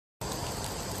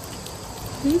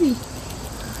Baby.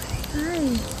 Hi.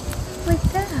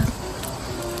 What's up?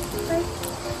 What?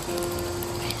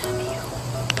 I love you.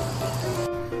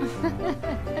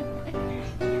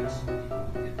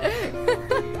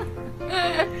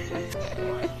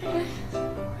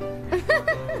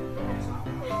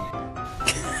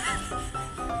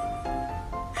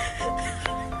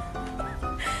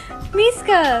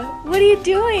 Miska, what are you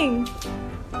doing?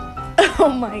 Oh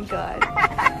my god.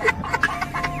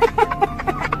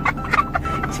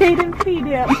 Jaden, feed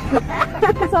him.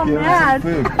 He's all mad.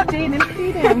 Jaden,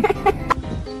 feed him.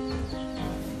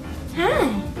 Hi.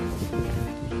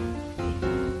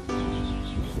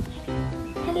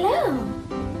 Hello.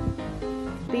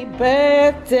 Happy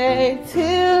birthday to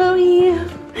you.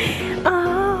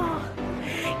 Oh,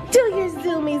 do your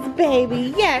zoomies,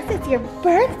 baby. Yes, it's your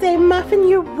birthday, Muffin.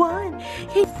 You're one.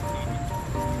 Hey.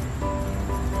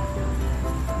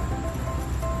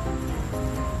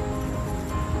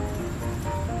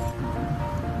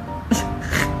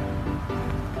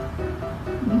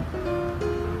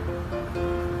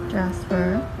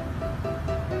 Jasper,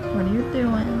 what are you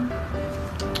doing?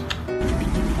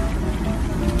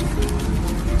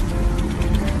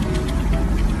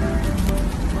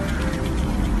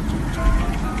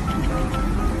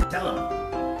 Tell him.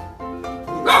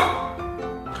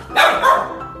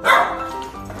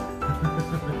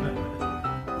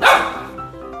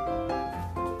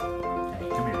 Hey,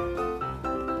 come here.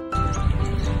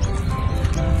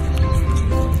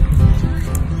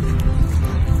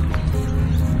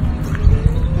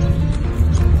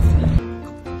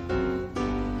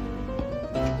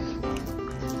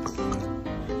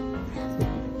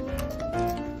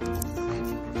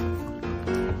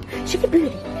 Shake a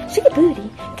booty, shake a booty.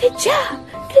 Good job,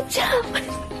 good job.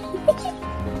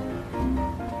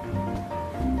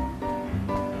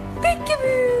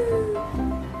 Peekaboo,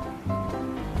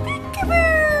 peekaboo,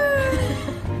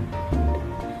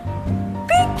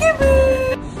 peekaboo.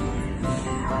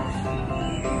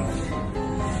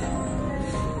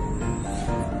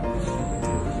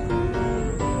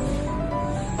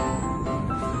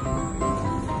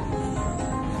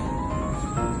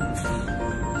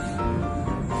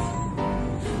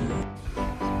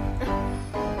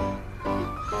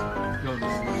 Go to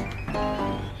sleep.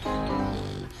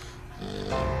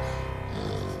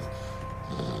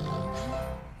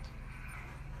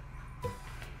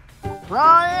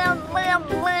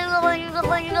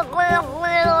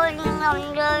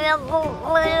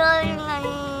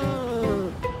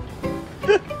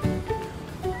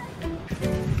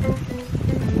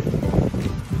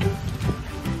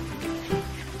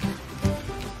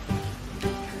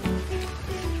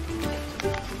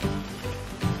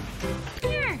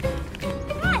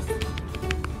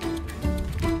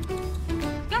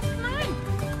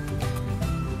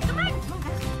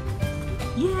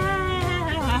 Yeah.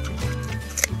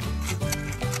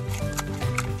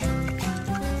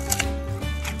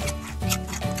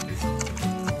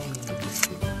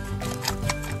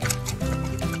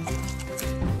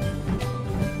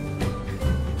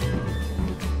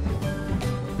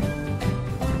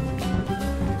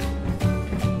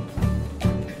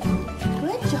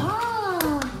 Good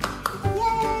job.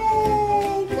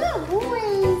 Yay. Good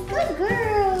boys. Good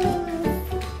girls.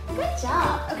 Good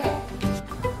job. Okay.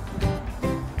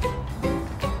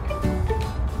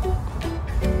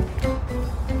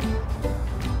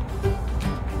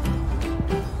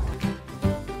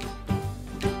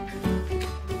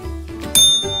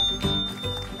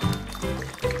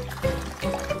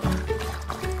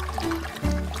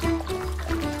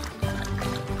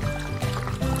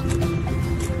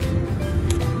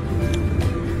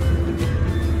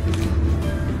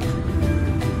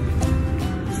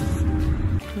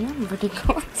 Pretty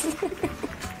close. So good.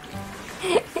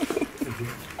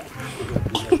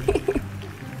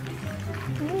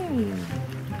 Yeah,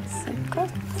 so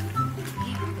good.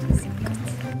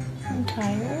 I'm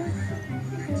tired.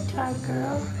 I'm tired,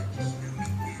 girl.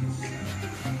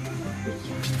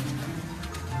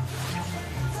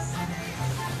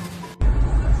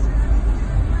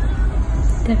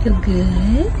 That feel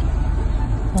good?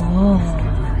 Oh,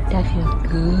 that feel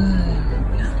good.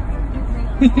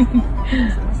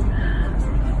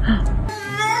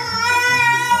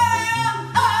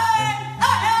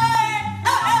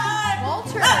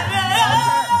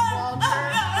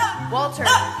 Walter,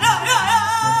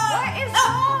 what is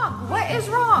wrong? What is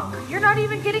wrong? You're not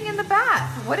even getting in the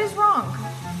bath. What is wrong?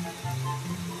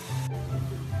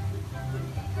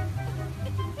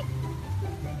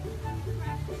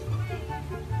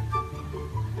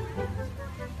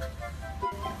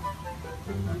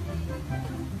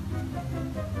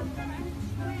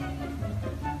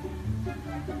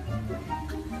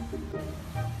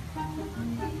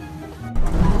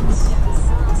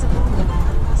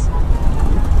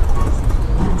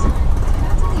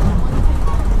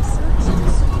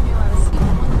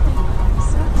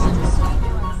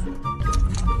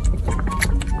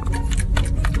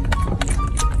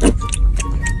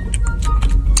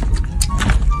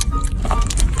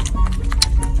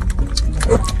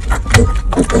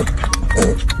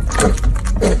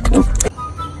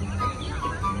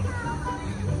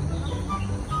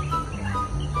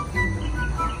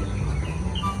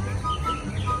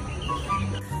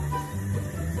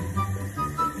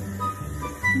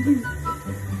 Oh.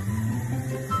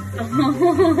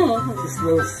 Just the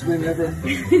slowest swim ever.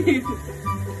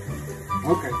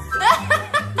 Okay.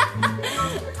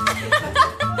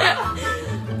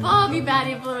 Follow me, bad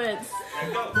influence.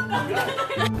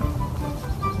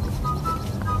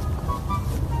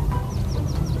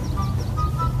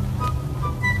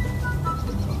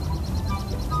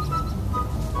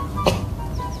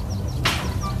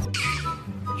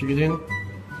 Did you get in?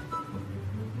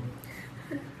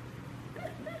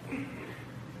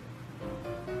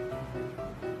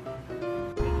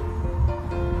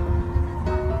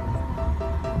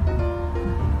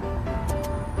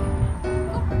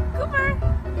 Cooper.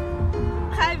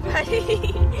 Hi,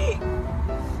 buddy.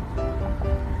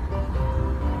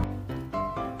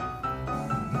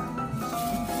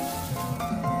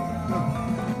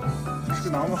 맛있게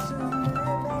나왔어.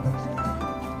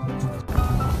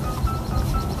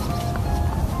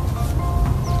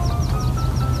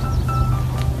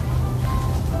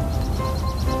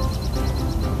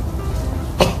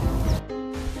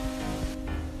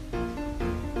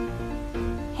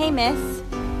 Hey, miss.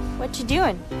 What you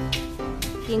doing?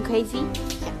 Being crazy?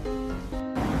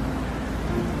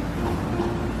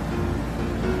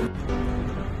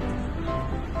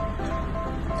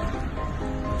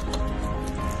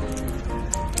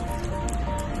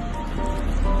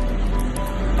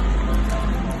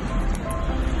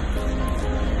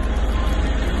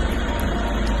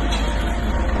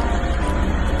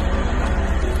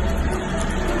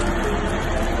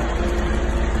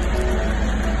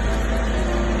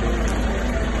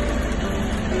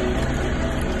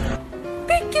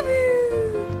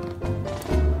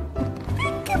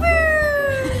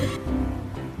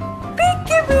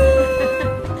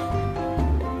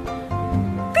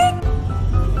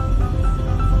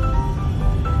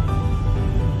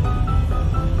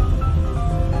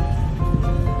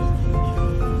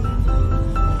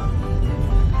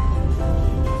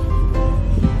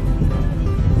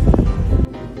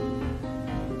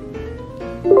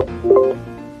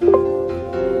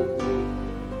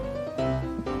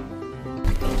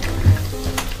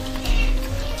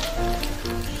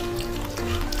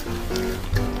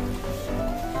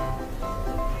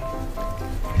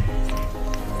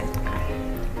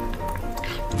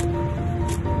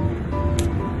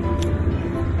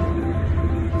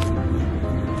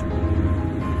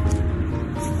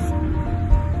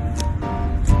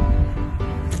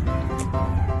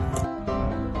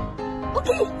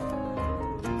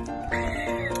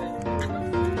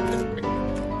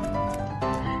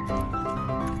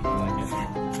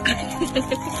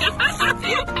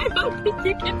 I don't think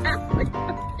you can have it.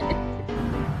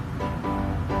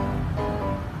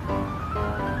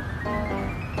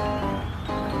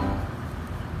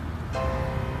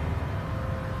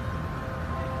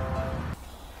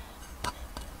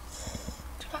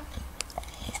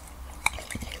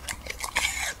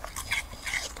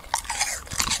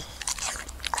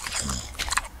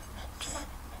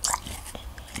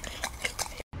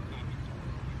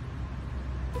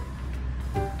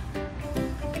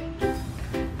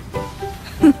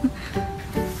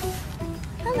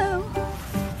 Hello.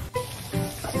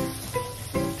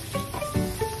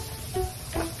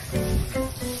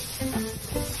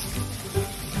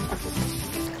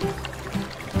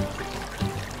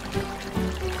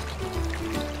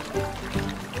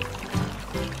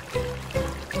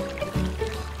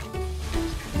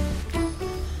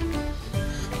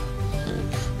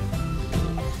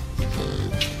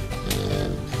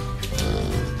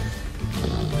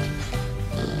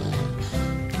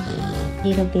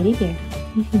 Little baby bear.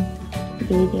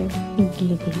 Baby bear.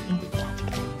 Little baby bear.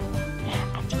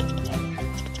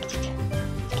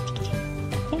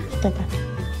 Yeah, stop.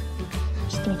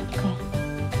 Stay with the crowd.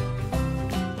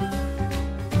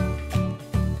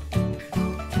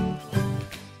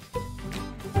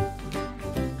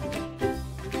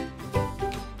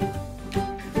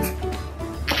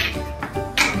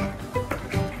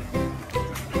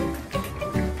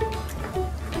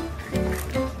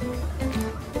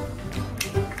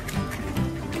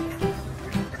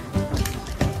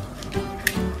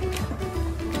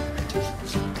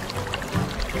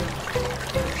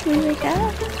 Here we go.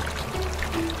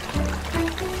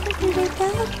 Here we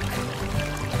go.